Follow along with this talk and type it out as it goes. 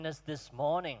Us this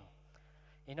morning.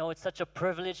 You know, it's such a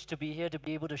privilege to be here to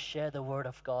be able to share the Word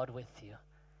of God with you.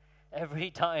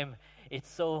 Every time,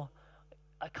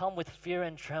 I come with fear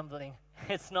and trembling.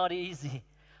 It's not easy,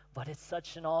 but it's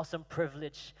such an awesome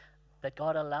privilege that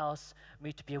God allows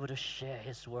me to be able to share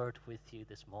His Word with you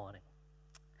this morning.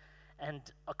 And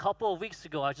a couple of weeks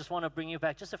ago, I just want to bring you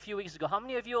back, just a few weeks ago. How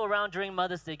many of you were around during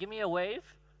Mother's Day? Give me a wave.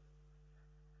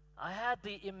 I had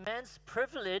the immense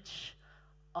privilege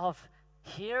of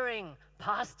hearing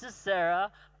Pastor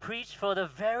Sarah preach for the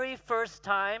very first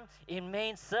time in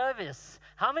main service.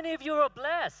 How many of you are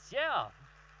blessed? Yeah.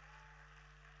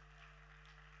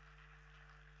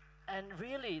 And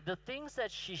really, the things that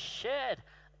she shared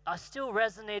are still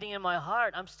resonating in my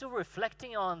heart. I'm still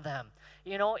reflecting on them.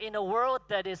 You know, in a world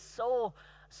that is so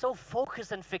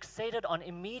focused and fixated on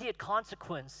immediate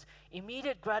consequence,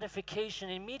 immediate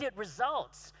gratification, immediate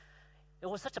results, it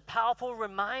was such a powerful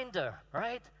reminder,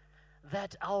 right?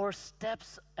 That our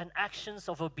steps and actions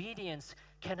of obedience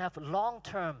can have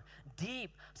long-term,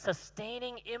 deep,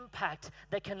 sustaining impact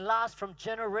that can last from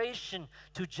generation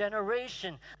to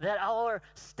generation, that our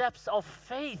steps of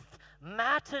faith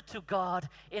matter to God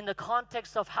in the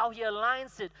context of how He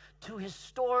aligns it to His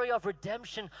story of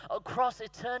redemption across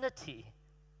eternity.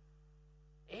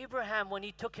 Abraham, when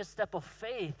he took his step of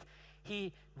faith,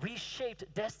 he reshaped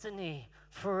destiny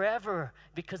forever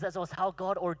because that was how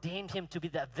God ordained him to be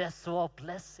that vessel of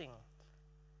blessing.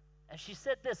 And she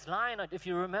said this line, if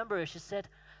you remember, she said,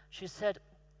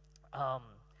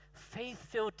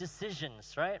 faith-filled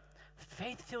decisions, right?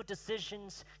 Faith-filled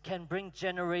decisions can bring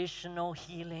generational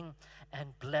healing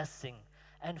and blessing.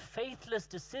 And faithless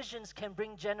decisions can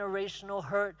bring generational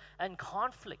hurt and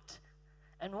conflict.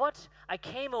 And what I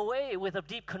came away with a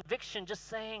deep conviction just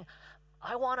saying,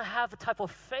 I want to have a type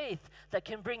of faith that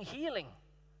can bring healing.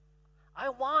 I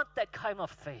want that kind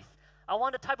of faith. I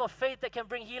want a type of faith that can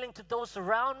bring healing to those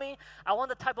around me. I want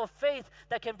the type of faith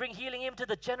that can bring healing into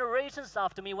the generations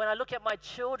after me. When I look at my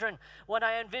children, when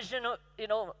I envision,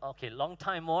 long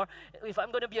time more, if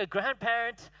I'm going to be a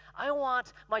grandparent, I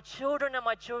want my children and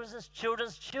my children's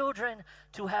children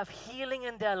to have healing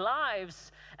in their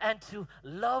lives and to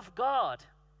love God.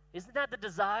 Isn't that the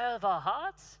desire of our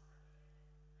hearts?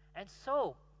 And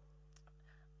so,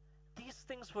 these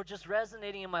things were just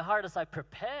resonating in my heart as I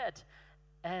prepared,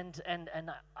 and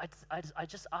I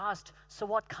just asked, so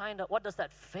what does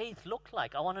that faith look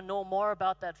like? I want to know more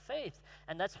about that faith,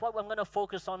 and that's what I'm going to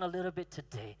focus on a little bit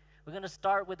today. We're going to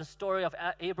start with the story of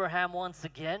Abraham once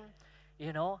again,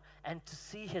 and to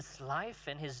see his life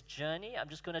and his journey. I'm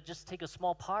just going to take a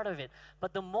small part of it.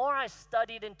 But the more I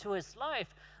studied into his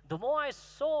life, the more I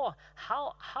saw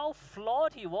how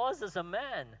flawed he was as a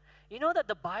man. You know that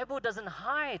the Bible doesn't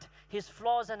hide his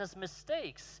flaws and his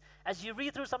mistakes. As you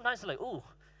read through, sometimes you're like, ooh,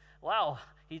 wow,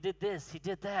 he did this, he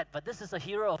did that, but this is a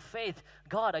hero of faith.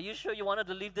 God, are you sure you wanted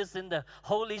to leave this in the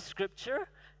Holy Scripture?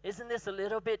 Isn't this a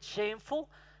little bit shameful?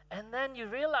 And then you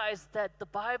realize that the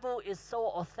Bible is so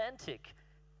authentic.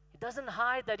 It doesn't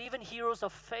hide that even heroes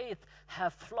of faith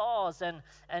have flaws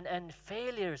and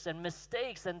failures and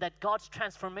mistakes, and that God's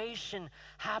transformation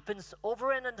happens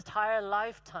over an entire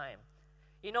lifetime.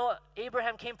 You know,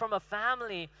 Abraham came from a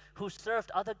family who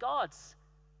served other gods.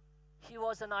 He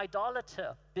was an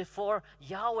idolater before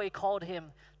Yahweh called him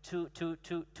to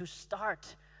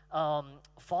start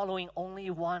following only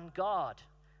one God.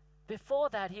 Before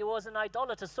that, he was an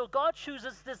idolater. So God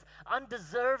chooses this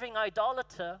undeserving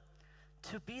idolater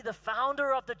to be the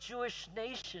founder of the Jewish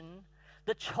nation,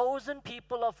 the chosen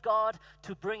people of God,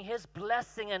 to bring His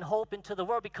blessing and hope into the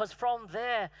world, because from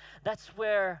there, that's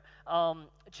where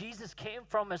Jesus came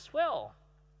from as well,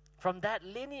 from that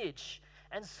lineage.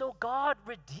 And so God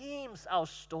redeems our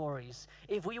stories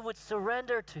if we would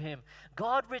surrender to Him.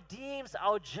 God redeems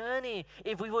our journey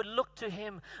if we would look to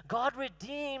Him. God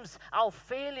redeems our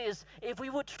failures if we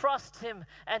would trust Him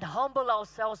and humble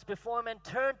ourselves before Him and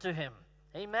turn to Him.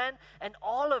 Amen? And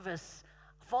all of us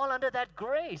fall under that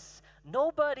grace.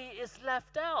 Nobody is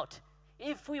left out.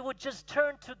 If we would just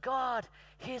turn to God,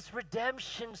 His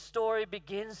redemption story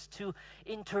begins to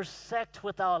intersect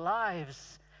with our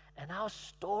lives, and our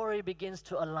story begins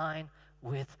to align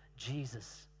with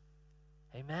Jesus.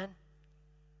 Amen?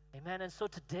 Amen. And so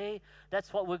today,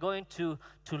 that's what we're going to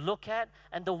look at.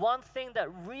 And the one thing that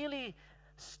really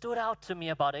stood out to me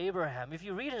about Abraham, if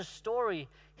you read his story,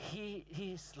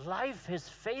 his life, his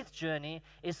faith journey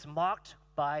is marked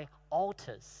by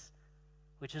altars,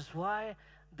 which is why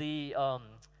the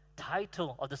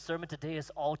title of the sermon today is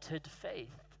Altered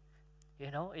Faith. You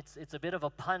know, it's a bit of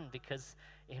a pun because,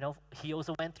 he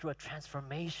also went through a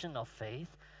transformation of faith.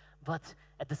 But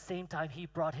At the same time, he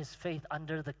brought his faith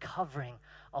under the covering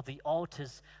of the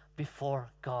altars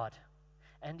before God.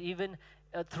 And even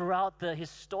throughout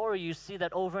his story, you see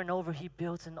that over and over he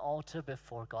builds an altar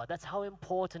before God. That's how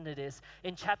important it is.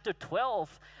 In chapter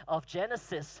 12 of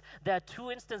Genesis, there are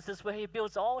two instances where he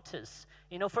builds altars.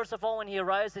 First of all, when he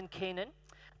arrives in Canaan,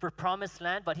 for promised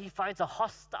land, but he finds a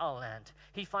hostile land.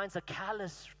 He finds a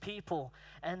callous people.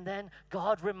 And then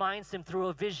God reminds him through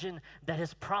a vision that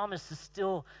his promise is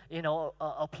still,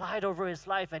 applied over his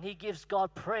life. And he gives God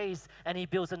praise, and he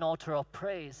builds an altar of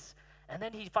praise. And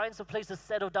then he finds a place to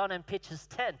settle down and pitch his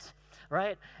tent,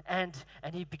 right? And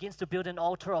he begins to build an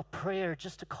altar of prayer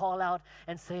just to call out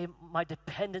and say, my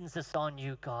dependence is on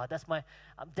you, God. That's my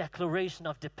declaration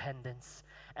of dependence.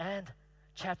 And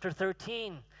chapter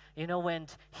 13, when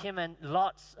him and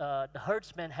Lot's, the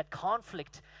herdsman, had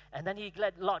conflict, and then he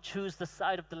let Lot choose the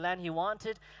side of the land he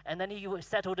wanted, and then he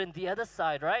settled in the other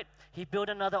side, right? He built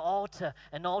another altar,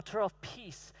 an altar of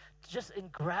peace, just in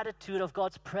gratitude of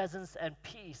God's presence and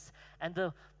peace. And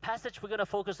the passage we're going to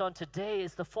focus on today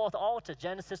is the fourth altar,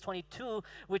 Genesis 22,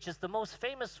 which is the most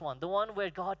famous one, the one where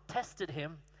God tested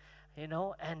him,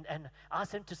 and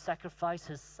asked him to sacrifice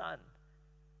his son.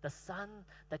 The son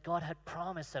that God had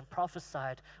promised and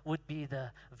prophesied would be the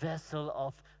vessel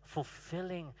of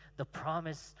fulfilling the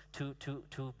promise to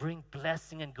bring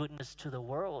blessing and goodness to the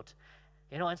world.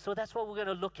 And so that's what we're going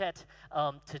to look at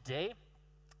today.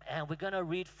 And we're going to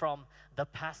read from the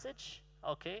passage,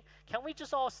 okay? Can we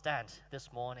just all stand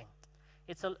this morning?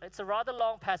 It's a rather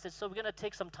long passage, so we're going to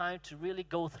take some time to really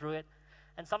go through it.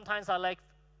 And sometimes I like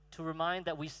to remind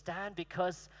that we stand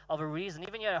because of a reason.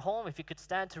 Even you're at home, if you could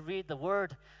stand to read the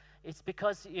word, it's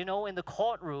because, in the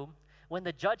courtroom, when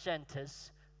the judge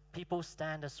enters, people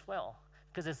stand as well.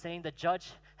 Because it's saying the judge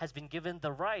has been given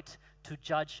the right to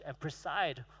judge and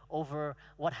preside over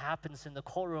what happens in the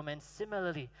courtroom. And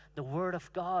similarly, the Word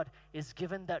of God is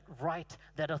given that right,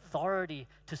 that authority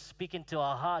to speak into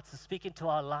our hearts, to speak into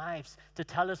our lives, to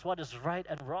tell us what is right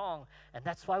and wrong. And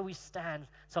that's why we stand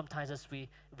sometimes as we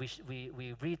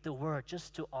read the Word,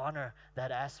 just to honor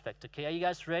that aspect. Okay, are you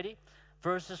guys ready?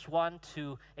 Verses 1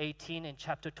 to 18 in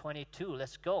chapter 22.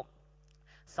 Let's go.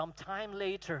 Some time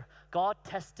later, God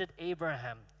tested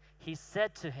Abraham. He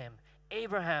said to him,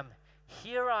 Abraham,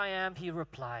 here I am, he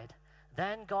replied.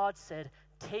 Then God said,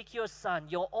 take your son,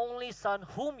 your only son,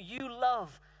 whom you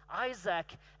love,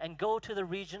 Isaac, and go to the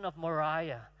region of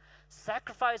Moriah.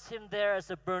 Sacrifice him there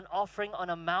as a burnt offering on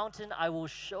a mountain I will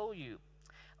show you.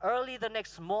 Early the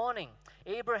next morning,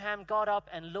 Abraham got up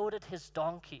and loaded his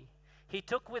donkey. He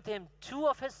took with him 2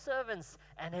 of his servants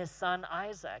and his son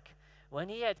Isaac. When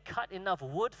he had cut enough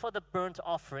wood for the burnt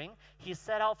offering, he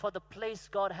set out for the place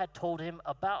God had told him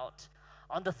about.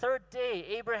 On the 3rd day,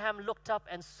 Abraham looked up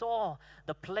and saw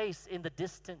the place in the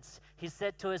distance. He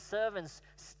said to his servants,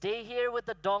 stay here with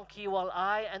the donkey while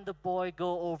I and the boy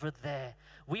go over there.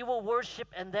 We will worship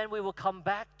and then we will come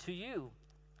back to you.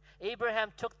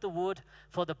 Abraham took the wood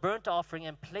for the burnt offering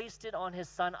and placed it on his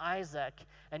son Isaac,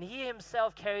 and he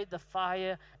himself carried the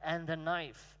fire and the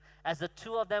knife. As the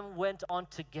 2 of them went on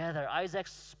together, Isaac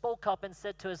spoke up and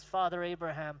said to his father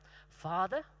Abraham,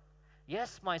 Father?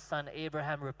 Yes, my son,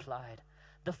 Abraham replied.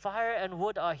 The fire and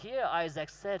wood are here, Isaac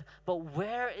said, but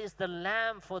where is the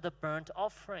lamb for the burnt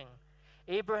offering?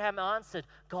 Abraham answered,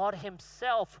 God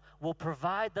himself will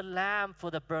provide the lamb for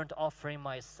the burnt offering,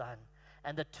 my son.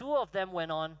 And the 2 of them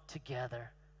went on together.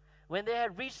 When they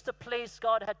had reached the place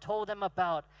God had told them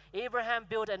about, Abraham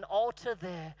built an altar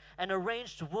there and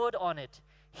arranged wood on it.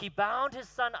 He bound his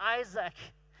son Isaac.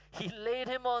 He laid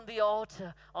him on the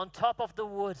altar on top of the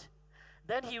wood.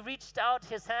 Then he reached out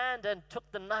his hand and took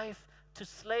the knife to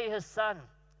slay his son.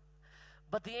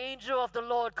 But the angel of the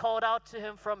Lord called out to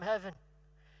him from heaven,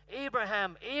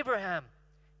 Abraham, Abraham,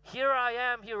 here I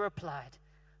am, he replied.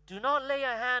 Do not lay a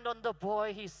hand on the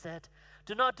boy, he said.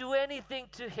 Do not do anything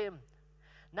to him.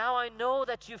 Now I know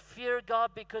that you fear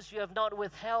God because you have not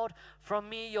withheld from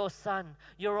me your son,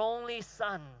 your only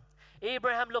son.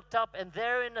 Abraham looked up, and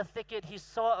there in the thicket he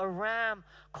saw a ram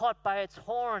caught by its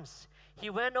horns. He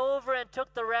went over and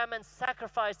took the ram and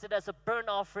sacrificed it as a burnt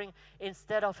offering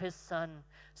instead of his son.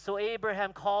 So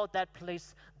Abraham called that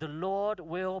place, the Lord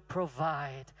will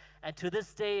provide. And to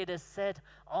this day it is said,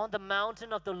 on the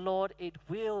mountain of the Lord it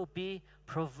will be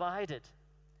provided.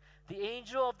 the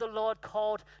angel of the Lord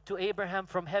called to Abraham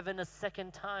from heaven a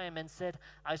second time and said,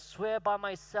 I swear by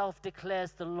myself,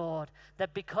 declares the Lord,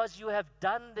 that because you have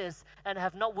done this and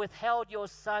have not withheld your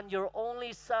son, your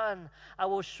only son, I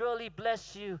will surely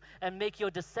bless you and make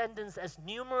your descendants as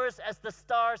numerous as the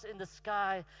stars in the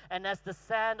sky and as the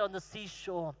sand on the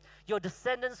seashore. Your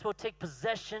descendants will take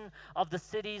possession of the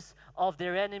cities of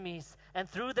their enemies, and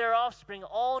through their offspring,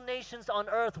 all nations on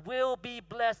earth will be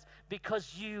blessed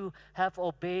because you have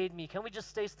obeyed me. Can we just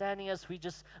stay standing as we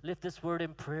just lift this word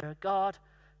in prayer? God,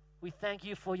 we thank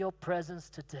you for your presence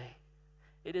today.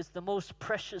 It is the most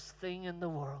precious thing in the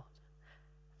world.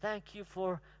 Thank you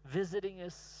for visiting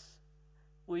us.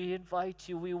 We invite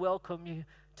you, we welcome you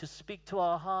to speak to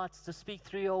our hearts, to speak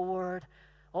through your word.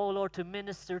 Oh Lord, to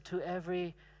minister to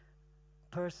every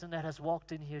person that has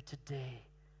walked in here today.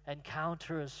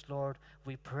 Encounter us, Lord,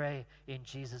 we pray in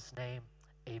Jesus' name.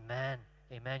 Amen.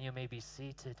 Amen. You may be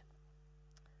seated.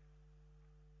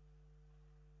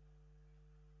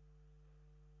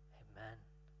 Amen.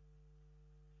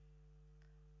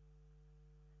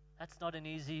 That's not an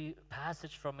easy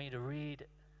passage for me to read.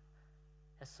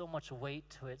 There's so much weight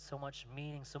to it, so much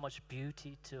meaning, so much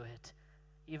beauty to it,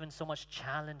 even so much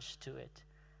challenge to it.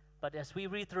 But as we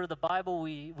read through the Bible,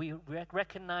 we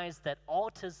recognize that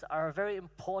altars are a very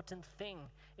important thing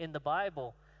in the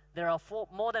Bible. There are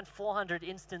more than 400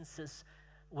 instances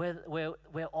where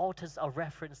altars are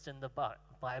referenced in the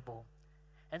Bible.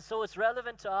 And so it's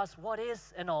relevant to us, what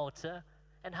is an altar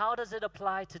and how does it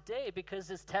apply today?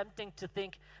 Because it's tempting to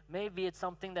think maybe it's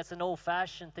something that's an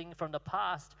old-fashioned thing from the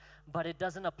past, but it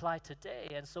doesn't apply today.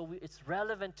 And so it's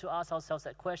relevant to ask ourselves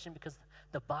that question because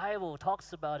the Bible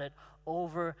talks about it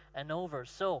over and over.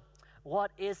 So, what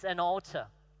is an altar?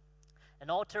 An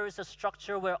altar is a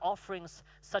structure where offerings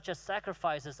such as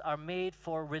sacrifices are made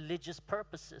for religious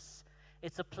purposes.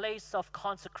 It's a place of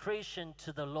consecration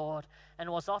to the Lord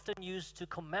and was often used to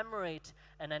commemorate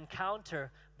an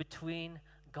encounter between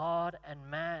God and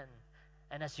man.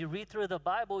 And as you read through the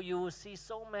Bible, you will see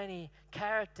so many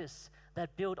characters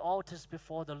that build altars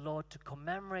before the Lord to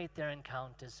commemorate their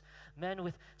encounters. Men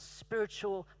with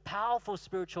powerful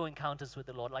spiritual encounters with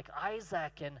the Lord, like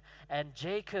Isaac and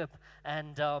Jacob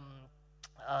and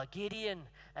Gideon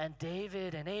and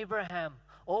David and Abraham.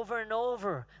 Over and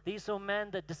over, these were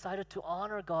men that decided to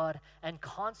honor God and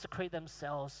consecrate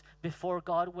themselves before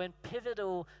God when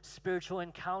pivotal spiritual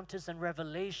encounters and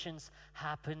revelations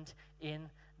happened in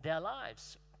their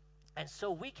lives. And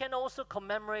so we can also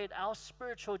commemorate our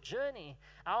spiritual journey,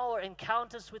 our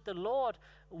encounters with the Lord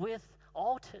with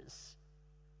altars.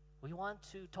 We want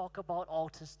to talk about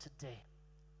altars today.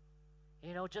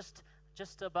 You know, just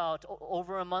about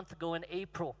over a month ago in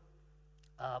April,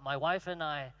 my wife and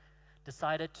I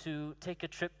decided to take a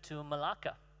trip to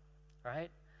Malacca, right?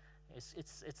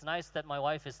 It's nice that my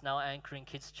wife is now anchoring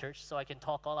Kids Church, so I can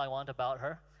talk all I want about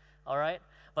her, all right?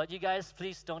 But you guys,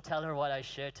 please don't tell her what I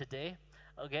shared today,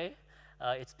 okay?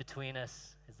 It's between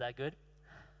us. Is that good?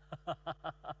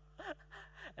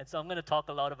 And so I'm going to talk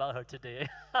a lot about her today.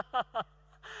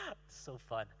 So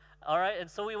fun. All right,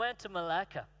 and so we went to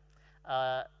Malacca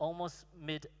almost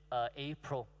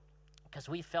mid-April because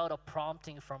we felt a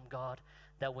prompting from God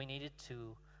that we needed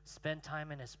to spend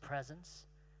time in His presence,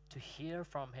 to hear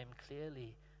from Him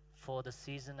clearly for the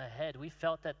season ahead. We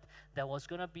felt that there was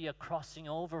going to be a crossing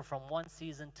over from one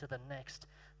season to the next,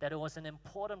 that it was an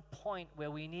important point where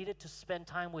we needed to spend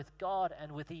time with God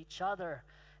and with each other.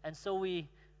 And so we,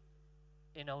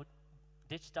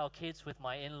 ditched our kids with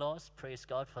my in-laws, praise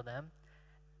God for them,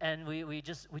 and we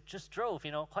just drove,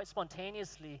 quite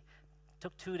spontaneously,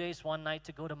 took 2 days, 1 night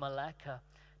to go to Malacca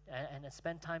and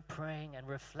spend time praying and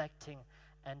reflecting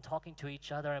and talking to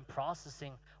each other and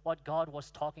processing what God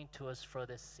was talking to us for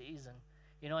this season.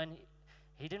 And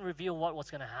He didn't reveal what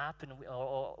was going to happen,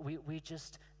 we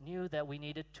just knew that we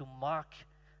needed to mark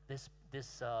this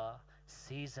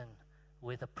season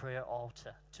with a prayer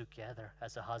altar together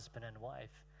as a husband and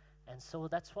wife. And so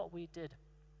that's what we did.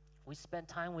 We spent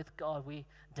time with God. We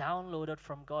downloaded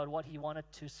from God what He wanted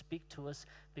to speak to us,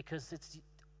 because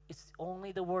it's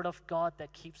only the Word of God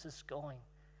that keeps us going.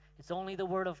 It's only the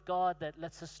Word of God that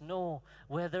lets us know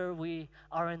whether we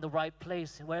are in the right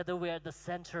place, whether we're at the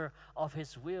center of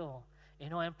His will.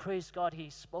 And praise God, He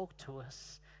spoke to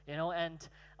us. And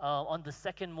on the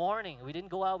second morning, we didn't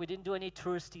go out, we didn't do any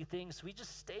touristy things. We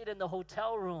just stayed in the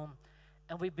hotel room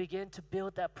and we began to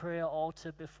build that prayer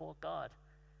altar before God,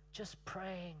 just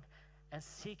praying and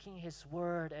seeking His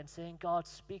Word and saying, God,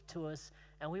 speak to us.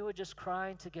 And we were just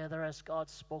crying together as God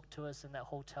spoke to us in that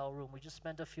hotel room. We just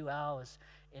spent a few hours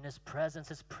in His presence.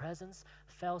 His presence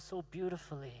fell so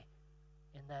beautifully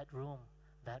in that room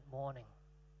that morning.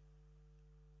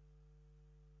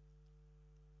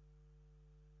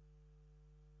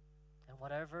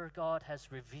 whatever God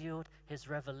has revealed, His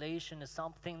revelation is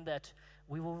something that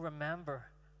we will remember,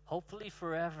 hopefully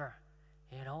forever.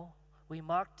 You know, we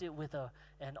marked it with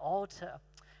an altar.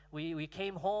 We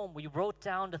came home, we wrote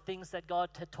down the things that God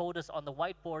had told us on the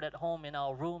whiteboard at home in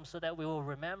our room so that we will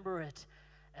remember it.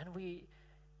 And we,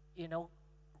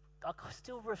 are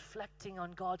still reflecting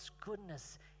on God's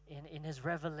goodness in His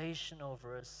revelation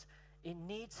over us. It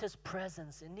needs His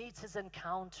presence. It needs His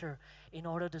encounter in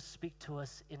order to speak to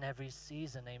us in every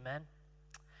season. Amen?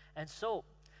 And so,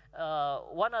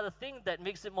 one other thing that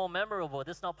makes it more memorable,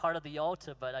 this is not part of the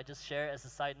altar, but I just share as a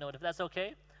side note, if that's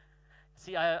okay.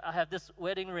 See, I have this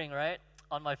wedding ring, right,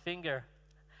 on my finger.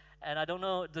 And I don't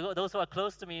know, those who are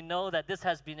close to me know that this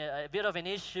has been a bit of an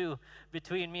issue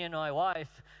between me and my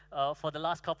wife for the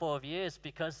last couple of years,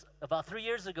 because about 3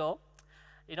 years ago,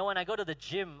 when I go to the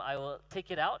gym, I will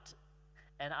take it out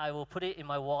and I will put it in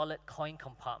my wallet coin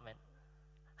compartment.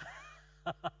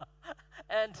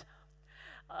 And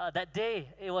that day,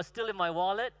 it was still in my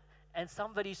wallet, and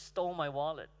somebody stole my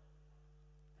wallet.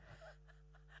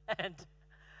 And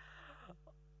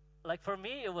like for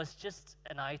me, it was just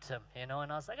an item, and I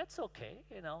was like, it's okay,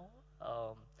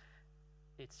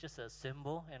 it's just a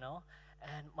symbol,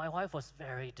 And my wife was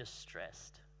very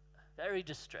distressed. Very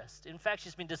distressed. In fact,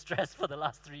 she's been distressed for the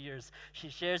last 3 years. She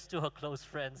shares to her close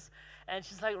friends. And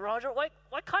she's like, Roger, why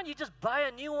can't you just buy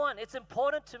a new one? It's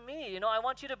important to me. I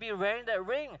want you to be wearing that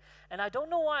ring. And I don't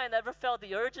know why I never felt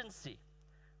the urgency,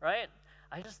 right?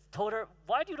 I just told her,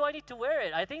 why do I need to wear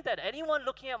it? I think that anyone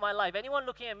looking at my life, anyone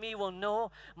looking at me will know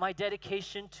my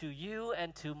dedication to you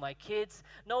and to my kids.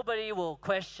 Nobody will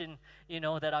question,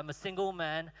 that I'm a single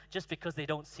man just because they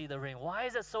don't see the ring. Why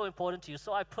is it so important to you?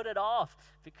 So I put it off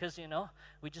because,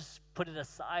 we just put it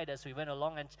aside as we went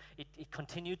along, and it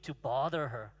continued to bother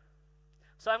her.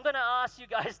 So I'm going to ask you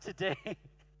guys today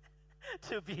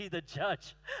to be the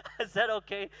judge. Is that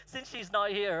okay? Since she's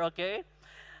not here, okay?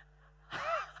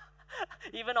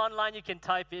 Even online, you can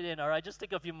type it in, all right? Just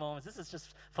take a few moments. This is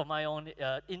just for my own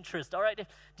interest, all right?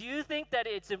 Do you think that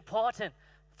it's important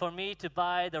for me to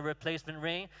buy the replacement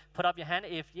ring? Put up your hand.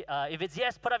 If it's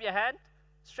yes, put up your hand.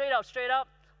 Straight up, straight up.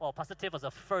 Well, Pastor Tiff was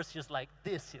the first just like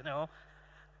this,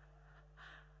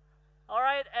 All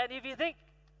right, and if you think,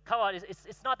 come on,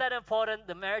 it's not that important.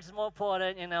 The marriage is more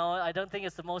important, I don't think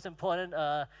it's the most important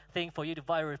thing for you to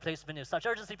buy a replacement in such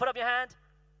urgency. Put up your hand.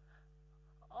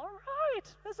 All right,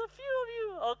 there's a few of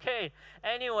you. Okay,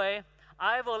 anyway,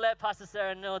 I will let Pastor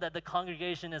Sarah know that the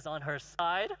congregation is on her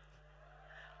side.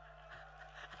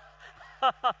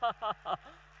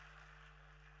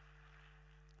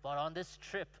 But on this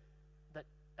trip, that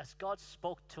as God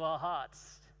spoke to our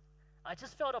hearts, I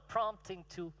just felt a prompting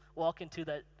to walk into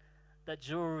that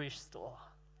jewelry store.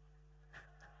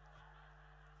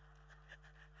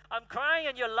 I'm crying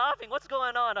and you're laughing. What's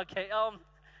going on? Okay,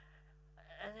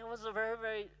 and it was a very,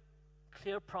 very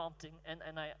clear prompting,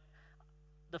 and I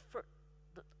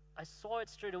saw it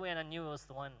straight away, and I knew it was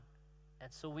the one.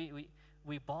 And so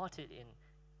we bought it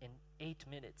in 8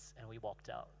 minutes, and we walked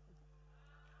out.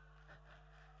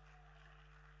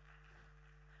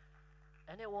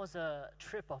 And it was a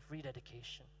trip of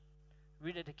rededication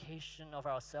of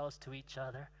ourselves to each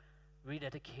other,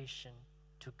 rededication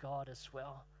to God as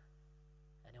well.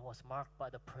 And it was marked by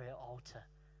the prayer altar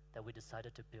that we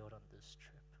decided to build on this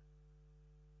trip.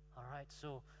 All right,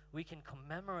 so we can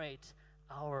commemorate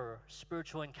our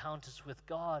spiritual encounters with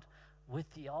God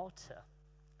with the altar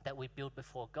that we build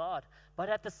before God. But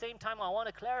at the same time, I want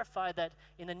to clarify that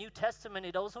in the New Testament,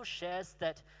 it also shares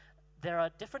that there are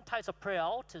different types of prayer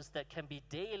altars that can be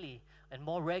daily and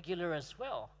more regular as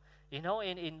well.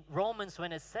 In Romans,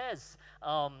 when it says,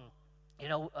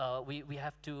 we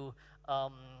have to,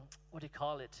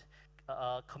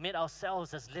 commit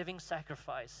ourselves as living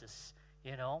sacrifices,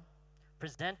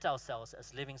 present ourselves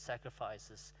as living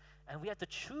sacrifices. And we have to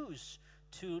choose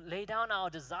to lay down our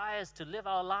desires, to live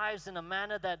our lives in a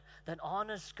manner that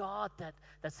honors God, that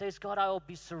says, God, I will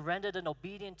be surrendered and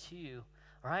obedient to you,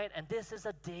 right? And this is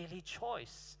a daily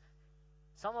choice.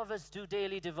 Some of us do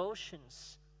daily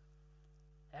devotions.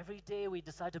 Every day we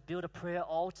decide to build a prayer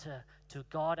altar to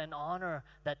God and honor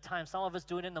that time. Some of us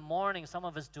do it in the morning, some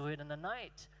of us do it in the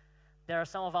night. There are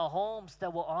some of our homes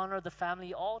that will honor the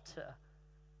family altar.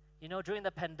 During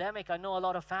the pandemic, I know a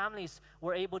lot of families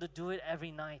were able to do it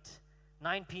every night.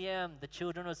 9 p.m., the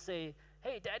children would say,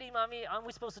 hey, Daddy, Mommy, aren't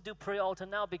we supposed to do prayer altar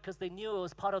now? Because they knew it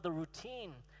was part of the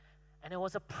routine. And it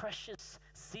was a precious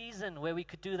season where we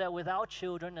could do that with our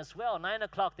children as well. 9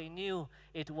 o'clock, they knew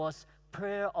it was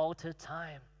prayer altar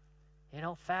time.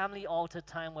 Family altar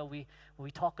time where we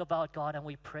talk about God and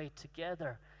we pray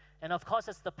together. And of course,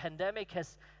 as the pandemic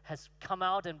has come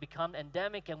out and become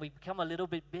endemic and we become a little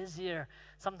bit busier,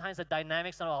 sometimes the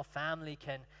dynamics of our family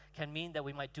can mean that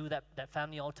we might do that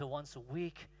family altar once a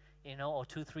week, or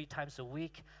 2-3 times a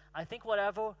week. I think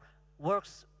whatever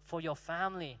works for your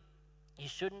family, you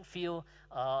shouldn't feel,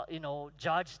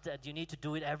 judged that you need to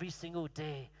do it every single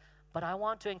day. But I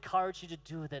want to encourage you to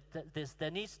do that.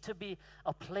 There needs to be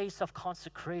a place of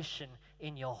consecration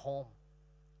in your home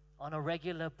on a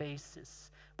regular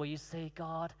basis where you say,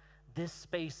 God, this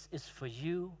space is for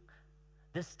you.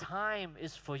 This time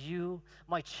is for you.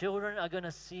 My children are going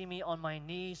to see me on my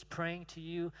knees praying to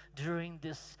you during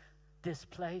this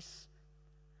place.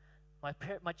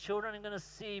 My children are going to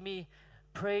see me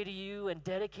pray to you and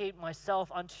dedicate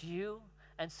myself unto you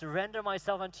and surrender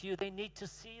myself unto you. They need to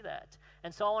see that.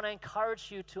 And so I want to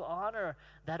encourage you to honor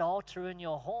that altar in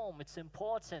your home. It's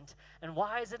important. And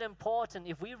why is it important?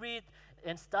 If we read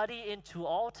and study into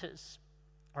altars,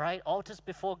 right? Altars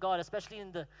before God, especially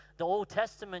in the Old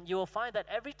Testament, you will find that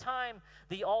every time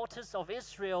the altars of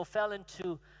Israel fell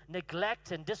into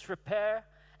neglect and disrepair,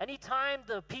 anytime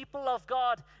the people of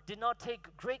God did not take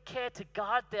great care to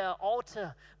guard their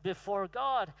altar before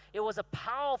God, it was a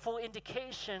powerful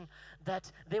indication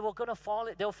that they were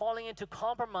falling into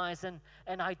compromise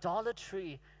and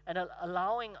idolatry and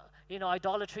allowing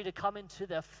idolatry to come into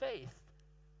their faith.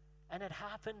 And it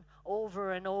happened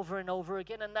over and over and over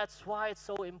again. And that's why it's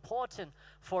so important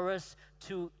for us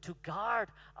to guard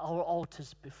our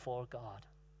altars before God.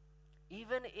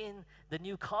 Even in the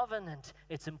new covenant,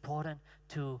 it's important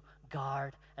to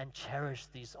guard and cherish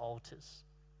these altars.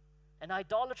 And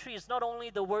idolatry is not only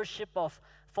the worship of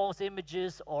false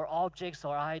images or objects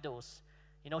or idols.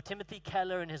 Timothy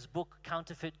Keller in his book,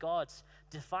 Counterfeit Gods,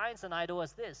 defines an idol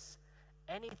as this: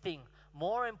 anything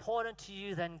more important to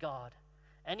you than God.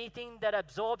 Anything that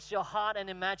absorbs your heart and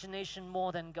imagination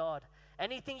more than God.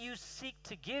 Anything you seek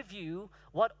to give you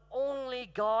what only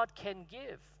God can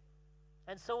give.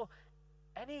 And so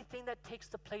anything that takes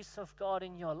the place of God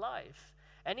in your life,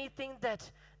 anything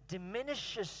that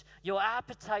diminishes your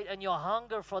appetite and your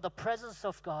hunger for the presence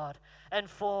of God and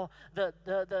for the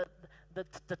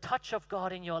touch of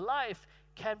God in your life,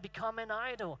 can become an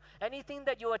idol. Anything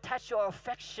that you attach your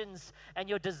affections and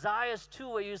your desires to,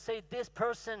 where you say this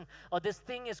person or this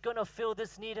thing is going to fill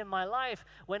this need in my life,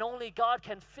 when only God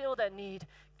can fill that need,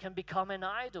 can become an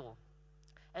idol.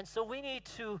 And so we need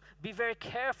to be very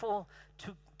careful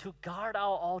to guard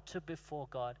our altar before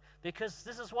God, because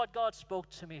this is what God spoke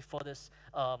to me for this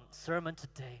sermon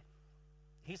today.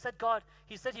 He said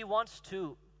He wants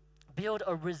to build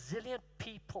a resilient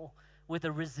people with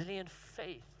a resilient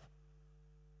faith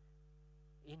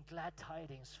in glad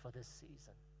tidings for this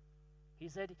season. He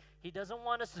said He doesn't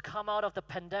want us to come out of the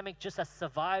pandemic just as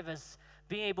survivors,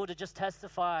 being able to just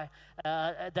testify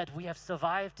that we have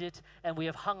survived it and we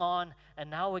have hung on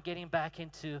and now we're getting back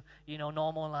into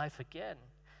normal life again.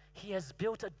 He has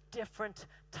built a different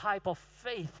type of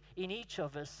faith in each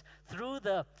of us. Through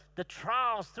the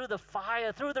trials, through the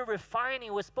fire, through the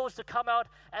refining, we're supposed to come out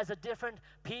as a different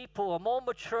people, a more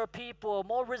mature people, a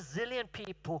more resilient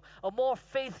people, a more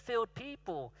faith-filled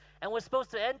people. And we're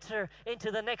supposed to enter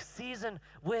into the next season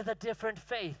with a different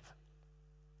faith.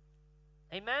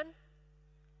 Amen?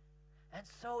 And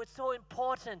so it's so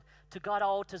important to guard our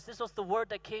altars. This was the word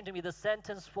that came to me. The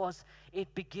sentence was,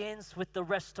 it begins with the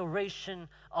restoration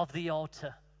of the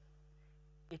altar.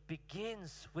 It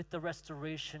begins with the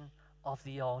restoration of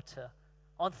the altar.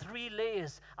 On 3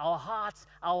 layers: our hearts,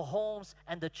 our homes,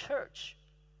 and the church.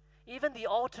 Even the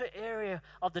altar area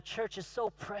of the church is so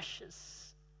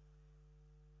precious.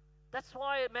 That's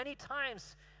why many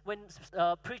times when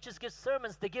preachers give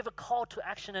sermons, they give a call to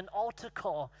action, an altar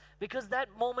call, because that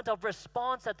moment of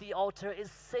response at the altar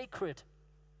is sacred.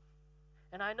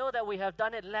 And I know that we have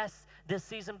done it less this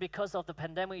season because of the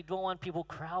pandemic. We don't want people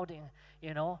crowding,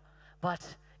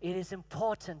 but it is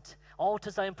important.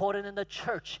 Altars are important in the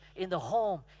church, in the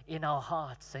home, in our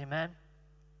hearts. Amen?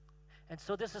 And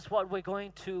so this is what we're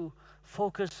going to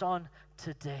focus on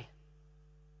today.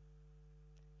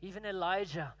 Even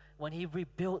Elijah, when he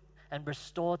rebuilt and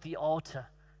restored the altar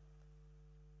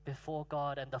before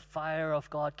God and the fire of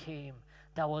God came,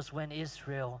 that was when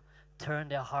Israel turned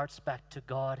their hearts back to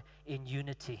God in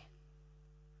unity.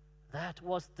 That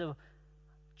was the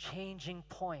changing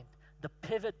point, the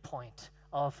pivot point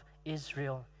of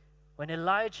Israel. When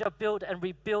Elijah built and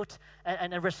rebuilt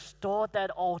and restored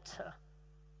that altar,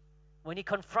 when he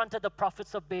confronted the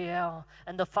prophets of Baal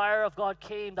and the fire of God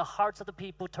came, the hearts of the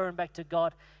people turned back to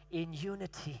God in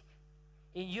unity.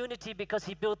 In unity, because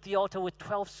he built the altar with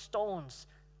 12 stones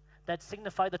that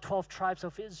signify the 12 tribes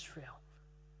of Israel.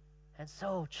 And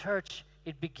so, church,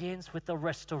 it begins with the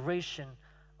restoration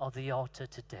of the altar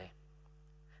today.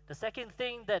 The second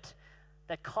thing that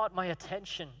caught my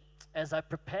attention as I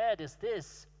prepared is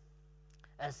this.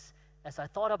 As I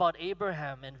thought about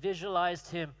Abraham and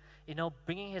visualized him,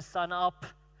 bringing his son up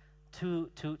to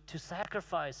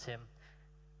sacrifice him,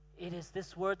 it is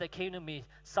this word that came to me.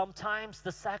 Sometimes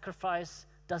the sacrifice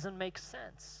doesn't make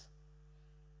sense.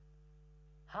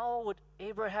 How would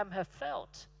Abraham have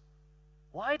felt?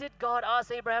 Why did God ask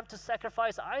Abraham to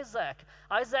sacrifice Isaac?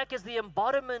 Isaac is the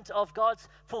embodiment of God's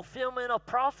fulfillment of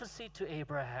prophecy to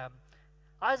Abraham.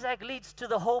 Isaac leads to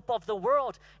the hope of the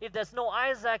world. If there's no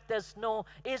Isaac, there's no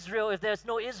Israel. If there's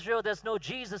no Israel, there's no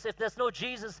Jesus. If there's no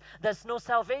Jesus, there's no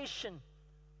salvation.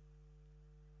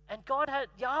 And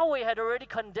Yahweh had already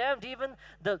condemned even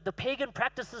the pagan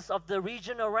practices of the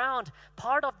region around.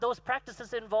 Part of those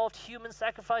practices involved human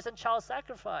sacrifice and child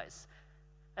sacrifice.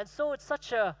 And so it's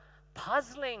such a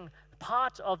puzzling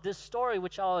part of this story,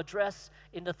 which I'll address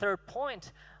in the third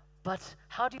point. But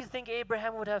how do you think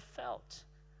Abraham would have felt?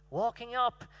 Walking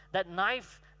up, that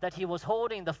knife that he was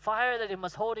holding, the fire that he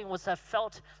was holding must have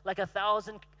felt like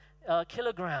 1,000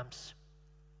 kilograms.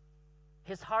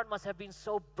 His heart must have been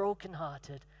so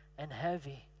brokenhearted and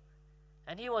heavy.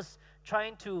 And he was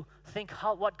trying to think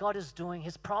what God is doing.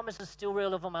 His promise is still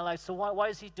real over my life, so why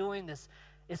is he doing this?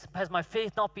 Has my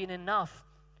faith not been enough?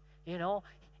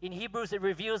 In Hebrews it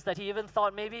reveals that he even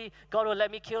thought maybe God will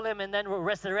let me kill him and then will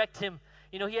resurrect him.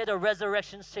 He had a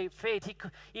resurrection-shaped faith.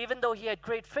 Even though he had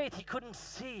great faith, he couldn't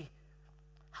see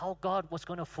how God was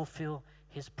going to fulfill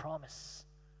his promise.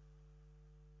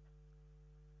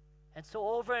 And so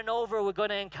over and over, we're going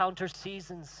to encounter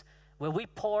seasons where we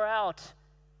pour out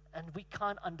and we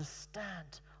can't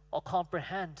understand or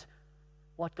comprehend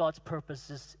what God's purpose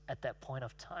is at that point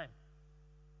of time.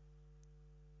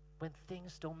 When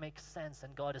things don't make sense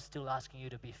and God is still asking you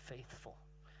to be faithful.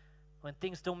 When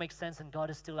things don't make sense and God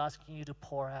is still asking you to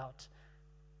pour out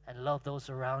and love those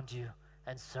around you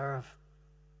and serve.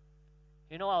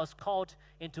 I was called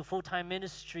into full-time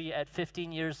ministry at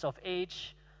 15 years of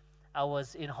age. I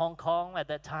was in Hong Kong at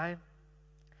that time,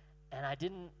 and I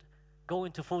didn't go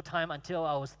into full-time until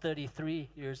I was 33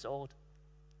 years old.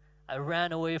 I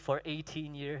ran away for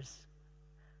 18 years.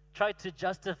 Tried to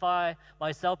justify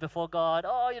myself before God.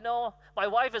 My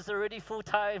wife is already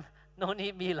full-time. No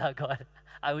need me, God.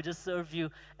 I would just serve you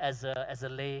as a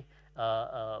lay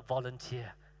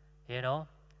volunteer,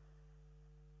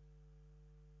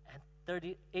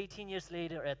 And 18 years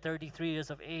later, at 33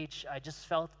 years of age, I just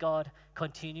felt God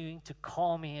continuing to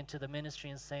call me into the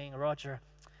ministry and saying, Roger,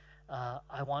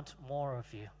 I want more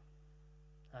of you.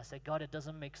 And I said, God, it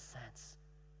doesn't make sense.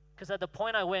 Because at the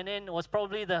point I went in, it was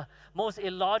probably the most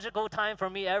illogical time for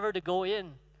me ever to go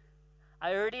in.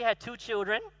 I already had 2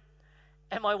 children,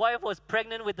 and my wife was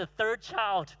pregnant with the 3rd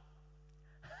child.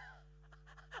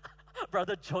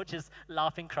 Brother George is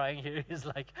laughing, crying here. He's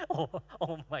like,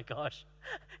 oh my gosh.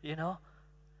 Had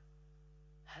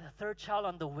a 3rd child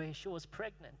on the way. She was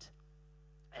pregnant.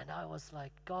 And I was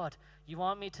like, God, you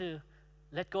want me to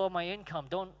let go of my income?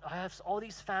 I have all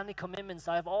these family commitments.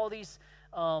 I have all these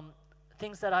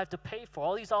things that I have to pay for,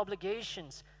 all these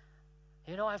obligations.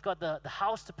 I've got the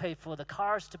house to pay for, the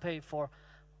cars to pay for.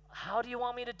 How do you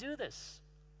want me to do this?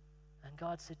 And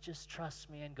God said, just trust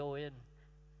me and go in.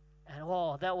 And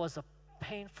that was a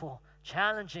painful,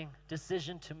 challenging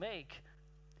decision to make.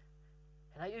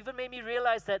 And it even made me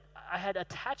realize that I had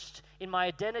attached in my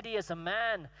identity as a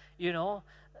man,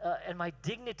 and my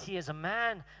dignity as a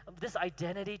man, this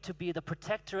identity to be the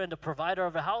protector and the provider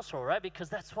of the household, right? Because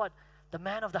that's what the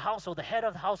man of the household, the head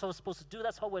of the household is supposed to do.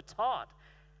 That's how we're taught.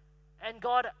 And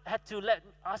God had to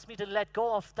ask me to let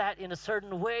go of that in a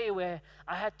certain way where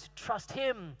I had to trust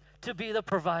Him to be the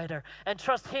provider and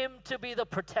trust Him to be the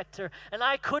protector. And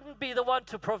I couldn't be the one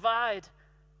to provide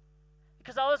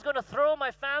because I was going to throw my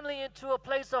family into a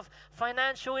place of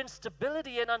financial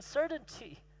instability and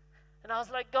uncertainty. And I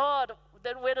was like, God,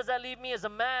 then where does that leave me as a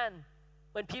man?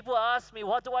 When people ask me,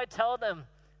 what do I tell them?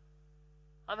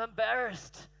 I'm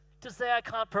embarrassed to say I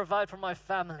can't provide for my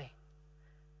family.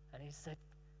 And He said,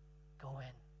 go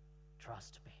in,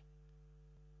 trust me.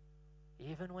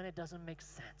 Even when it doesn't make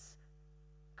sense,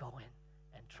 go in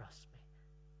and trust me.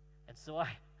 And so I'll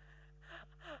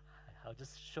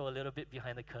just show a little bit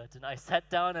behind the curtain. I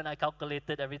sat down and I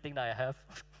calculated everything that I have.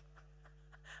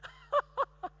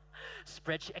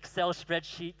 Excel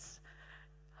spreadsheets.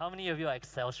 How many of you are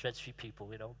Excel spreadsheet people,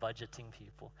 budgeting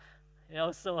people?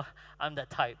 So I'm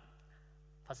that type.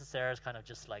 Pastor Sarah's kind of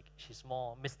just like, she's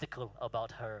more mystical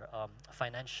about her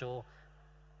financial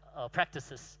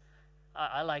practices.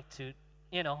 I like to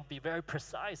be very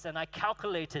precise. And I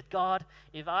calculated, God,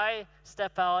 if I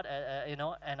step out,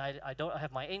 and I don't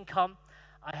have my income,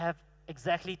 I have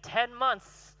exactly 10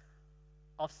 months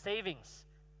of savings,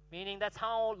 meaning that's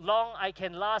how long I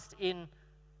can last in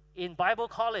Bible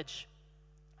college.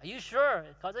 Are you sure?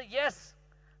 God said, yes,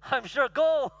 I'm sure,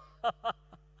 go.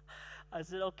 I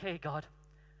said, okay, God,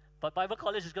 but Bible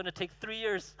college is going to take 3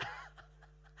 years.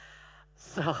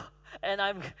 So, and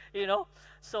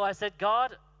so I said,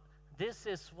 God, this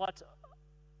is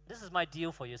my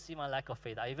deal for you. See my lack of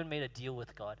faith. I even made a deal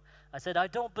with God. I said, I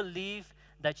don't believe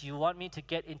that you want me to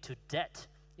get into debt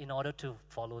in order to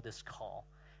follow this call.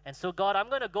 And so, God, I'm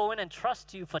going to go in and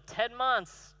trust you for 10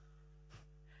 months.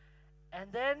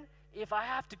 And then if I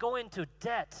have to go into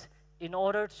debt in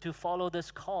order to follow this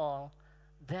call,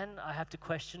 then I have to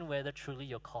question whether truly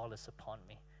your call is upon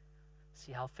me.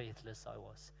 See how faithless I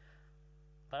was.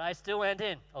 But I still went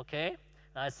in, okay?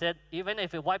 And I said, even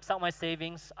if it wipes out my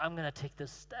savings, I'm going to take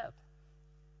this step.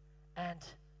 And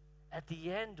at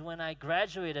the end, when I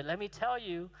graduated, let me tell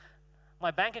you,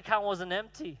 my bank account wasn't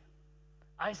empty.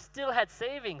 I still had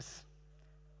savings.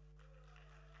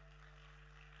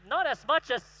 Not as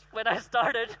much as when I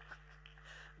started,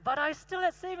 but I still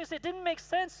had savings. It didn't make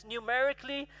sense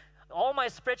numerically. All my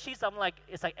spreadsheets, I'm like,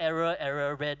 it's like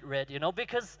error, red,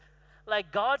 because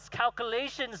like God's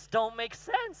calculations don't make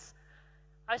sense.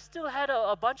 I still had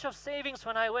a bunch of savings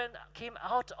when I came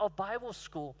out of Bible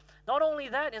school. Not only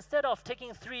that, instead of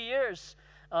taking 3 years,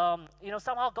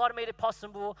 somehow God made it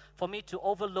possible for me to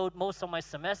overload most of my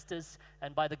semesters,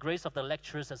 and by the grace of the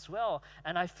lecturers as well.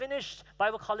 And I finished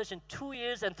Bible college in 2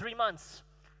 years and 3 months.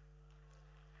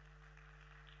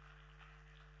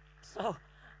 So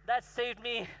that saved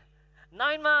me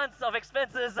 9 months of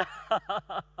expenses.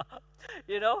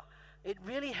 It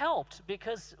really helped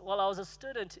because while I was a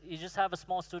student, you just have a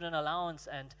small student allowance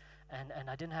and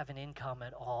I didn't have an income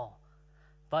at all.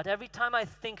 But every time I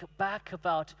think back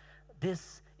about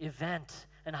this event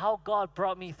and how God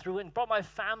brought me through and brought my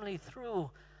family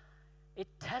through, it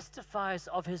testifies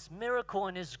of His miracle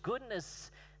and His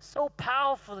goodness so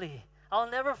powerfully.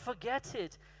 I'll never forget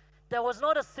it. There was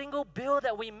not a single bill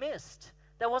that we missed.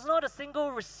 There was not a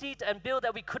single receipt and bill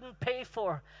that we couldn't pay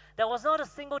for. There was not a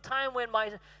single time when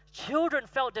my children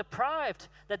felt deprived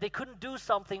that they couldn't do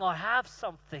something or have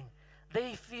something.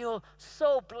 They feel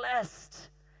so blessed.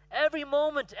 Every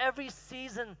moment, every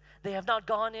season, they have not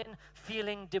gone in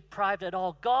feeling deprived at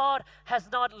all. God has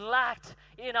not lacked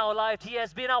in our life. He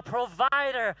has been our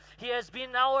provider. He has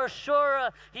been our assurer.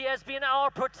 He has been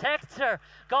our protector.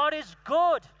 God is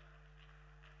good.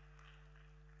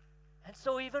 And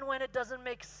so even when it doesn't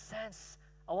make sense,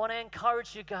 I want to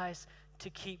encourage you guys to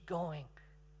keep going,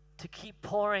 to keep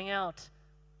pouring out.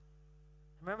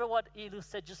 Remember what Elu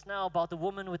said just now about the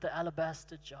woman with the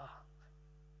alabaster jar.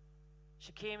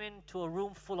 She came into a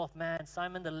room full of men,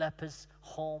 Simon the leper's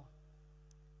home.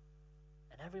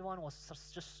 And everyone was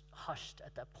just hushed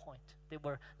at that point. They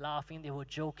were laughing, they were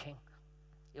joking.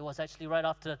 It was actually right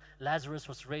after Lazarus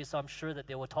was raised, so I'm sure that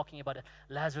they were talking about it.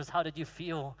 Lazarus, how did you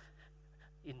feel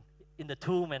in the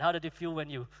tomb, and how did you feel when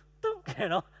you?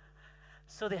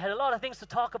 So they had a lot of things to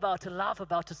talk about, to laugh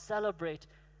about, to celebrate.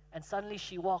 And suddenly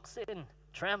she walks in,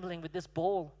 trembling with this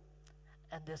bowl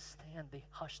and this thing, and they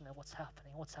hush and what's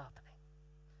happening? What's happening?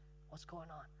 What's going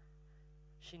on?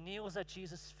 She kneels at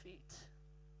Jesus' feet,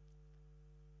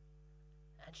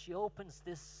 and she opens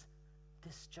this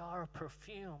jar of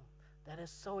perfume that is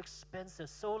so expensive,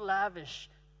 so lavish,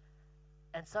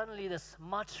 and suddenly this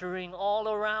muttering all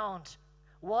around.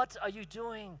 What are you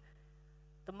doing?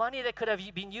 The money that could have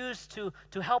been used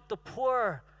to help the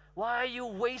poor, why are you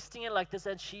wasting it like this?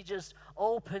 And she just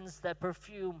opens that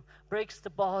perfume, breaks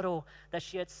the bottle that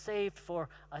she had saved for,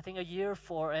 I think, a year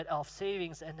of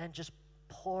savings, and then just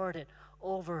poured it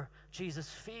over Jesus'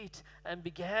 feet and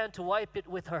began to wipe it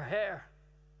with her hair.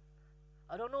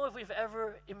 I don't know if we've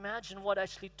ever imagined what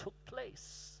actually took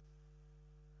place.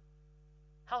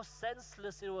 How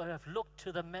senseless it would have looked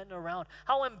to the men around.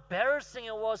 How embarrassing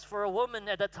it was for a woman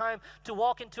at that time to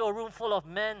walk into a room full of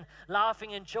men,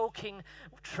 laughing and joking,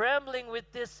 trembling with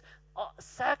this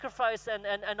sacrifice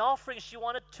and offering she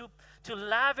wanted to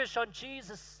lavish on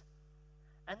Jesus.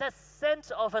 And that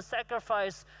scent of a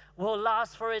sacrifice will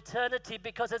last for eternity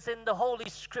because it's in the Holy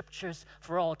Scriptures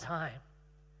for all time.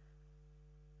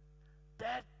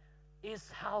 That is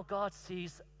how God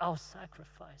sees our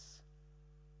sacrifice.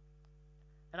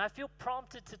 And I feel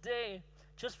prompted today,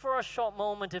 just for a short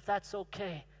moment, if that's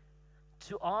okay,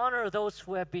 to honor those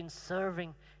who have been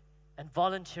serving and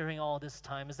volunteering all this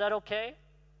time. Is that okay?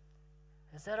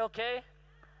 Is that okay?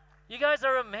 You guys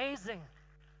are amazing.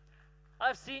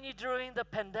 I've seen you during the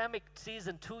pandemic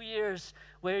season, 2 years,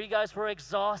 where you guys were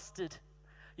exhausted.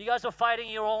 You guys were fighting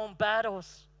your own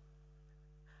battles.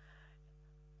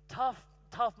 Tough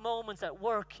moments at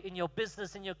work, in your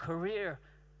business, in your career,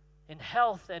 in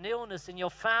health and illness, in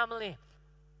your family.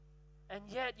 And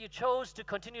yet you chose to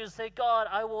continue to say, God,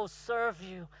 I will serve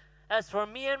you. As for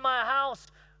me and my house,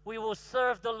 we will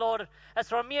serve the Lord. As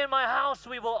for me and my house,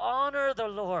 we will honor the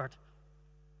Lord.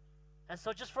 And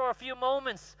so just for a few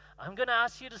moments, I'm going to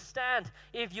ask you to stand.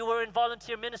 If you were in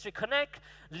volunteer ministry, Connect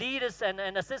leaders and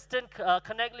assistant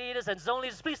Connect leaders and zone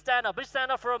leaders, please stand up. Please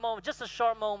stand up for a moment, just a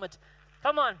short moment.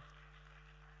 Come on.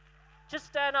 Just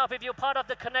stand up if you're part of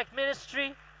the Connect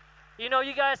ministry. You know,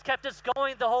 you guys kept us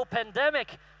going the whole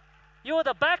pandemic. You were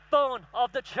the backbone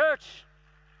of the church.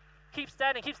 Keep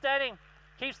standing, keep standing,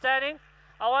 keep standing.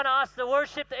 I want to ask the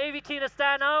worship, the AV team to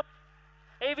stand up.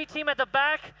 AV team at the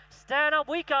back, stand up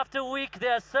week after week.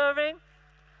 They're serving,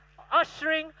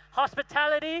 ushering,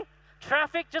 hospitality,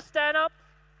 traffic, just stand up.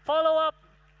 Follow-up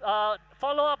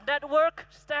network,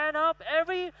 stand up.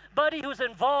 Everybody who's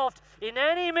involved in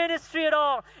any ministry at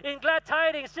all, in Glad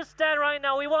Tidings, just stand right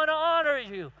now. We want to honor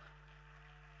you.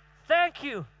 Thank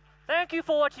you. Thank you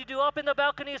for what you do. Up in the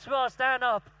balcony as well, stand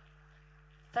up.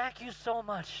 Thank you so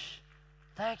much.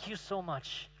 Thank you so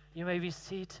much. You may be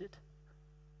seated.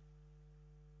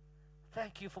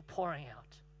 Thank you for pouring out.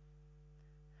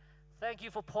 Thank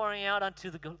you for pouring out unto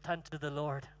the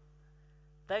Lord.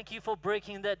 Thank you for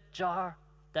breaking that jar,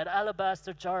 that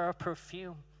alabaster jar of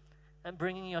perfume, and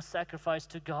bringing your sacrifice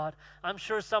to God. I'm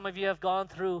sure some of you have gone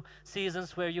through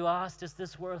seasons where you asked, is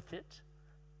this worth it?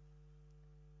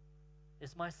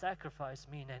 Does my sacrifice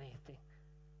mean anything?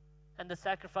 And the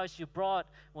sacrifice you brought,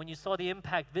 when you saw the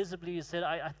impact visibly, you said,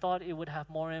 I thought it would have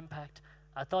more impact.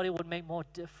 I thought it would make more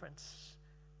difference.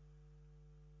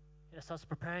 As I was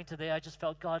preparing today, I just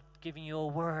felt God giving you a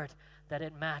word that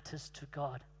it matters to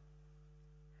God.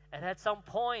 And at some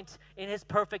point in His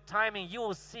perfect timing, you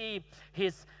will see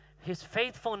His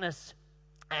faithfulness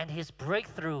and His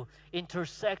breakthrough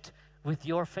intersect with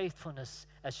your faithfulness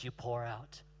as you pour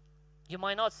out. You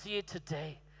might not see it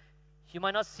today. You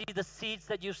might not see the seeds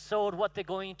that you've sowed, what they're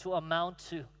going to amount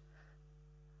to.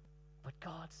 But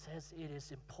God says it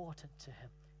is important to Him.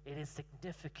 It is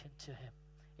significant to Him.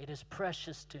 It is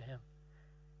precious to Him.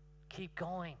 Keep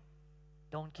going.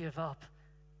 Don't give up.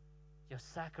 Your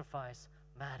sacrifice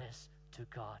matters to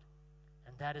God.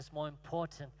 And that is more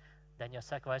important than your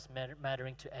sacrifice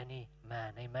mattering to any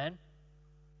man. Amen?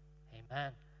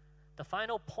 Amen. The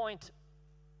final point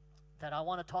that I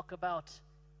want to talk about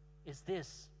is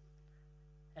this.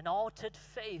 An altered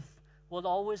faith will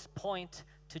always point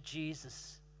to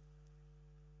Jesus.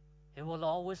 It will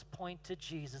always point to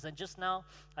Jesus. And just now,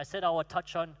 I said I would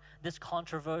touch on this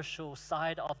controversial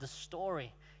side of the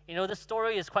story. You know, the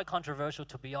story is quite controversial,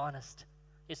 to be honest.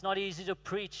 It's not easy to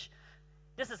preach.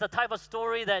 This is the type of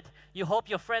story that you hope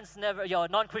your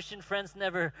non-Christian friends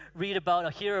never read about or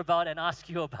hear about and ask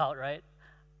you about, right?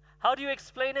 How do you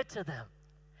explain it to them?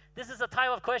 This is a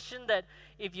type of question that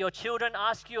if your children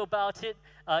ask you about it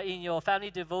in your family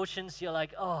devotions, you're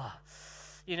like, oh,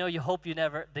 you know, you hope they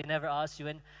never ask you.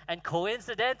 And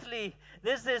coincidentally,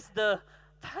 this is the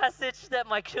passage that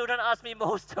my children ask me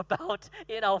most about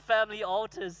in our family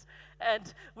altars.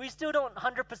 And we still don't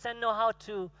 100% know how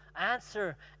to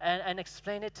answer and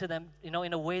explain it to them, you know,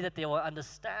 in a way that they will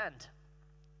understand.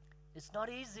 It's not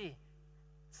easy.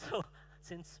 So,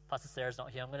 since Pastor Sarah's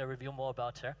not here, I'm going to reveal more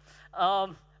about her.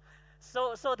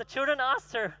 So the children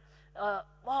asked her,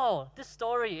 wow, this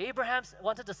story, Abraham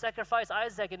wanted to sacrifice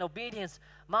Isaac in obedience.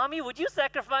 Mommy, would you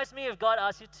sacrifice me if God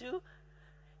asked you to?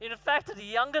 In fact, the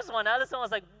youngest one, Allison, was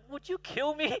like, would you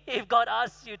kill me if God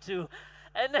asked you to?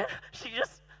 And then she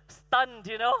just stunned,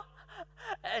 you know?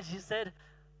 And she said,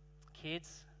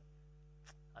 kids,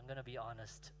 I'm going to be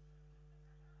honest.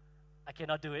 I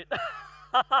cannot do it.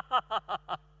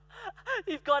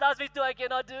 If God asked me to, I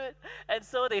cannot do it. And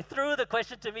so they threw the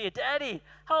question to me, Daddy,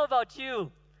 how about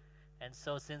you? And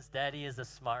so since Daddy is the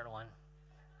smart one,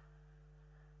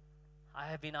 I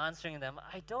have been answering them,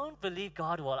 I don't believe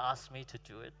God will ask me to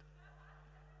do it.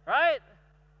 Right?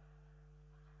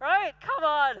 Right? Come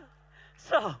on.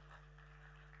 So,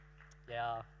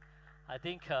 yeah, I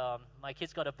think my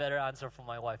kids got a better answer from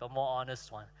my wife, a more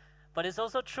honest one. But it's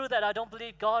also true that I don't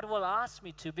believe God will ask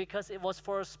me to, because it was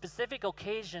for a specific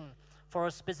occasion, for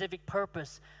a specific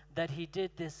purpose that He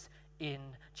did this in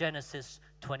Genesis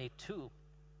 22,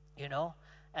 you know?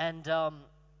 And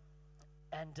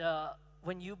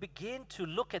when you begin to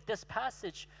look at this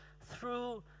passage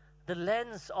through the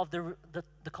lens of the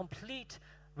complete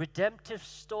redemptive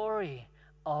story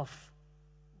of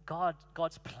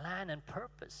God's plan and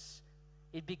purpose,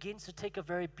 it begins to take a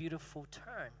very beautiful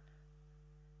turn.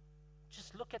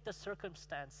 Just look at the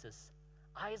circumstances.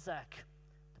 Isaac,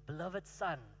 the beloved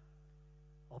son,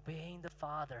 obeying the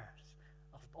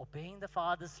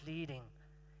father's leading.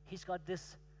 He's got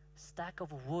this stack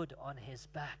of wood on his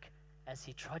back as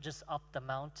he trudges up the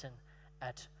mountain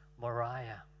at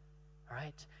Moriah,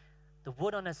 right? The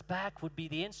wood on his back would be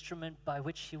the instrument by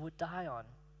which he would die on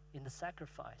in the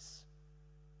sacrifice.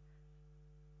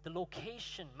 The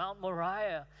location, Mount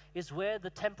Moriah, is where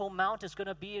the Temple Mount is going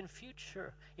to be in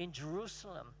future, in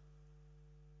Jerusalem.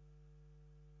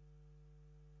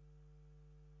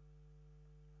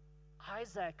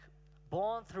 Isaac,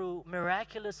 born through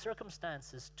miraculous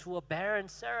circumstances to a barren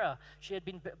Sarah. She had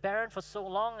been barren for so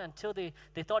long until they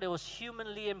thought it was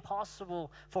humanly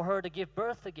impossible for her to give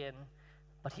birth again.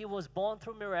 But he was born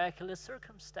through miraculous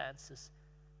circumstances.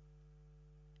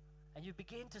 And you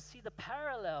begin to see the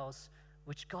parallels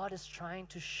which God is trying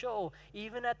to show,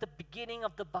 even at the beginning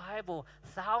of the Bible,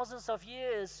 thousands of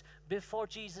years before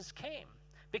Jesus came.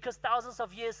 Because thousands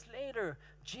of years later,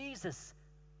 Jesus,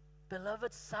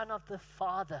 beloved Son of the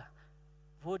Father,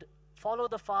 would follow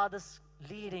the Father's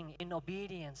leading in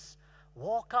obedience,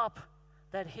 walk up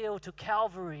that hill to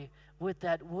Calvary with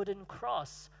that wooden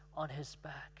cross on his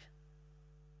back.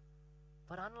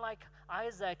 But unlike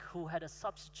Isaac, who had a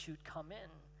substitute come in,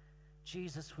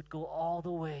 Jesus would go all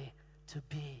the way to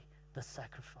be the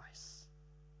sacrifice.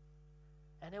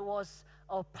 And it was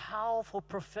a powerful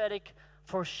prophetic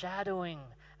foreshadowing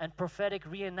and prophetic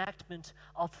reenactment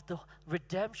of the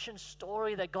redemption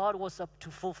story that God was up to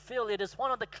fulfill. It is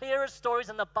one of the clearest stories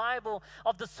in the Bible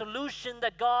of the solution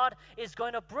that God is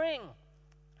going to bring.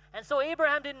 And so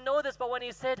Abraham didn't know this, but when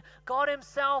he said God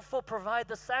himself will provide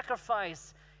the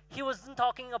sacrifice, he wasn't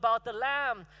talking about the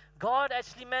lamb. God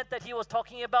actually meant that he was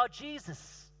talking about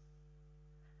Jesus.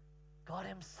 God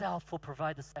himself will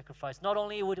provide the sacrifice. Not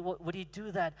only would he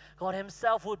do that, God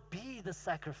himself would be the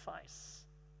sacrifice.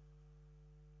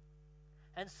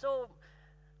 And so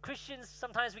Christians,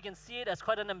 sometimes we can see it as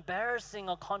quite an embarrassing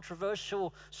or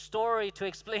controversial story to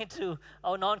explain to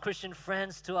our non-Christian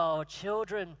friends, to our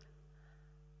children.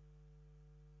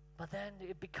 But then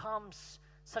it becomes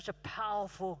such a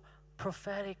powerful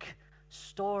prophetic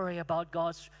story about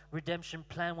God's redemption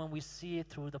plan when we see it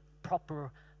through the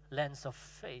proper lens of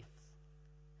faith.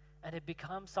 And it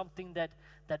becomes something that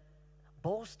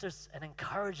bolsters and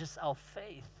encourages our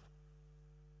faith.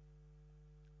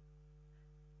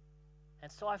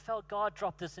 And so I felt God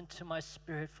drop this into my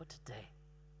spirit for today,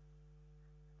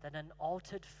 that an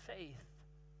altered faith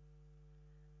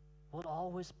will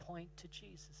always point to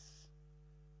Jesus.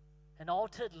 An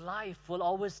altered life will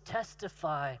always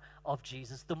testify of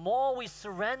Jesus. The more we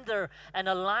surrender and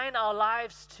align our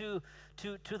lives to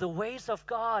the ways of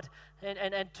God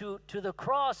and to the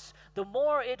cross, the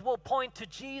more it will point to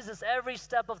Jesus every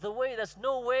step of the way. There's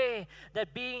no way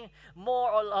that being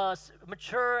more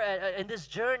mature in this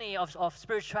journey of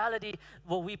spirituality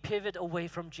will we pivot away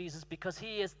from Jesus, because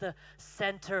he is the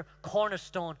center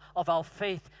cornerstone of our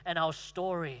faith and our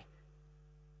story.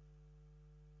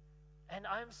 And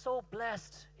I'm so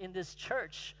blessed in this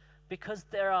church because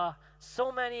there are so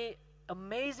many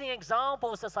amazing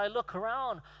examples as I look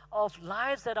around of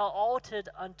lives that are altered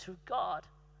unto God.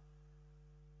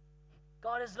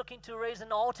 God is looking to raise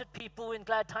an altered people in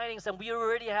Glad Tidings, and we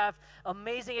already have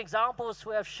amazing examples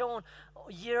who have shown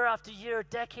year after year,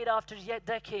 decade after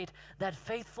decade, that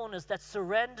faithfulness, that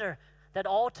surrender, that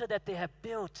altar that they have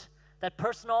built, that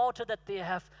personal altar that they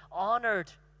have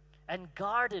honored and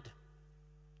guarded.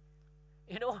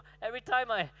 You know, every time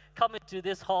I come into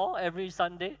this hall every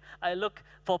Sunday, I look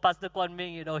for Pastor Kwan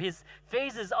Ming. You know, his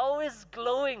face is always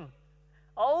glowing,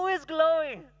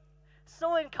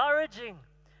 so encouraging.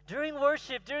 During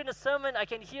worship, during the sermon, I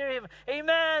can hear him,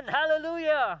 amen,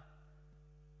 hallelujah.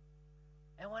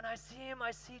 And when I see him,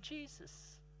 I see Jesus.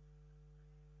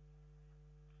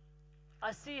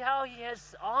 I see how he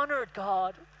has honored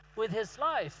God with his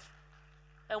life.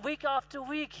 And week after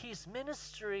week, he's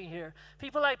ministering here.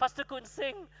 People like Pastor Kun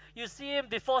Singh, you see him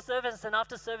before service and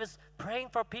after service praying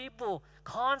for people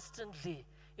constantly.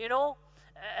 You know,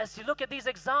 as you look at these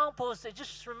examples, it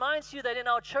just reminds you that in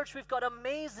our church, we've got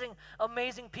amazing,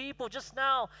 amazing people. Just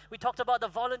now, we talked about the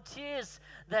volunteers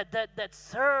that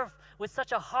serve with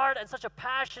such a heart and such a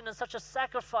passion and such a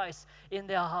sacrifice in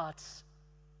their hearts.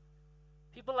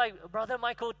 People like Brother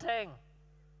Michael Tang.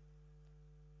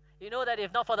 You know that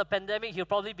if not for the pandemic, he'll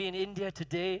probably be in India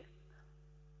today,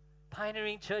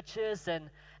 pioneering churches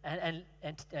and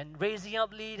raising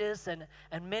up leaders and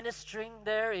ministering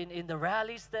there in the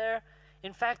rallies there.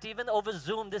 In fact, even over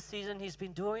Zoom this season, he's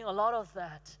been doing a lot of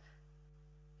that.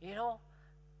 You know,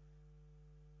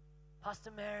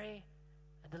 Pastor Mary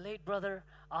and the late brother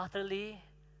Arthur Lee,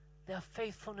 their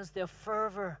faithfulness, their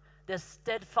fervor, their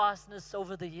steadfastness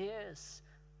over the years.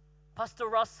 Pastor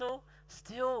Russell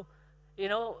still,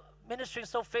 ministering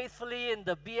so faithfully in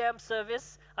the BM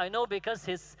service. I know because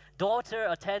his daughter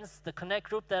attends the Connect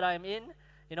group that I'm in.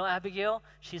 Abigail,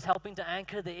 she's helping to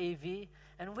anchor the AV.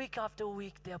 And week after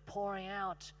week, they're pouring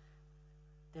out.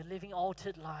 They're living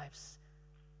altered lives.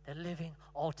 They're living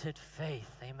altered faith.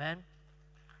 Amen?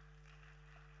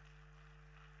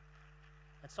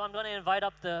 And so I'm going to invite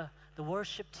up the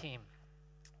worship team,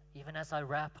 even as I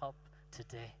wrap up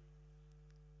today.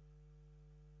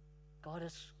 God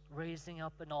is raising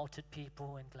up an altered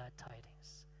people in glad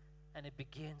tidings. And it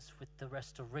begins with the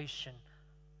restoration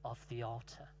of the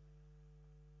altar.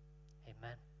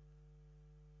 Amen.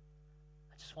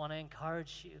 I just want to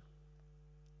encourage you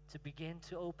to begin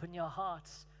to open your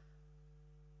hearts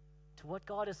to what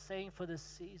God is saying for this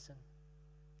season.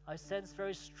 I sense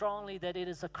very strongly that it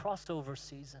is a crossover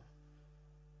season.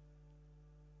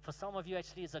 For some of you,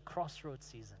 actually, it's a crossroad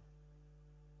season.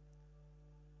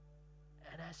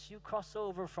 And as you cross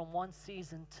over from one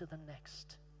season to the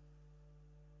next,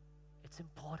 it's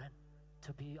important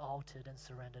to be altered and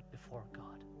surrendered before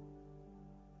God.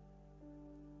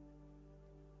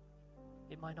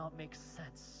 It might not make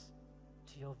sense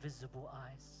to your visible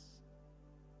eyes.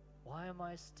 Why am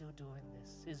I still doing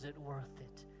this? Is it worth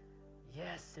it?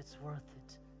 Yes, it's worth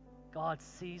it. God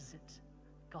sees it.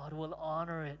 God will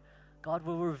honor it. God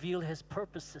will reveal His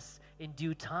purposes in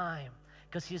due time,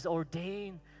 because He's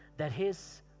ordained that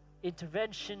His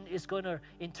intervention is going to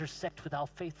intersect with our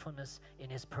faithfulness in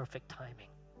His perfect timing.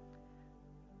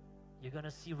 You're going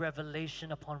to see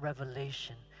revelation upon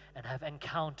revelation and have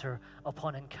encounter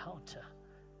upon encounter.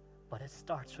 But it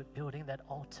starts with building that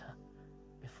altar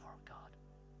before God.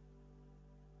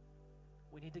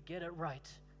 We need to get it right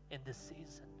in this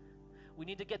season. We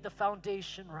need to get the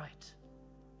foundation right.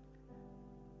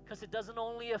 Because it doesn't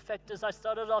only affect us. I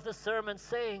started off the sermon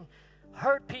saying,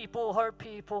 hurt people,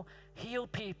 heal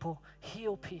people,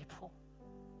 heal people.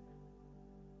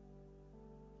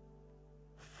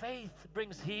 Faith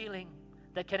brings healing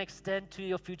that can extend to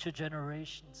your future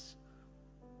generations.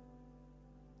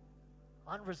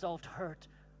 Unresolved hurt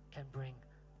can bring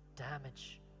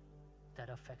damage that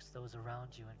affects those around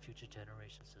you and future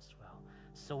generations as well.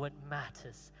 So it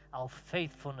matters. Our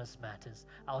faithfulness matters.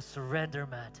 Our surrender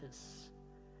matters.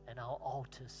 And our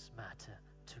altars matter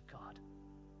to God.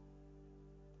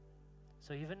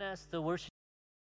 So even as the worship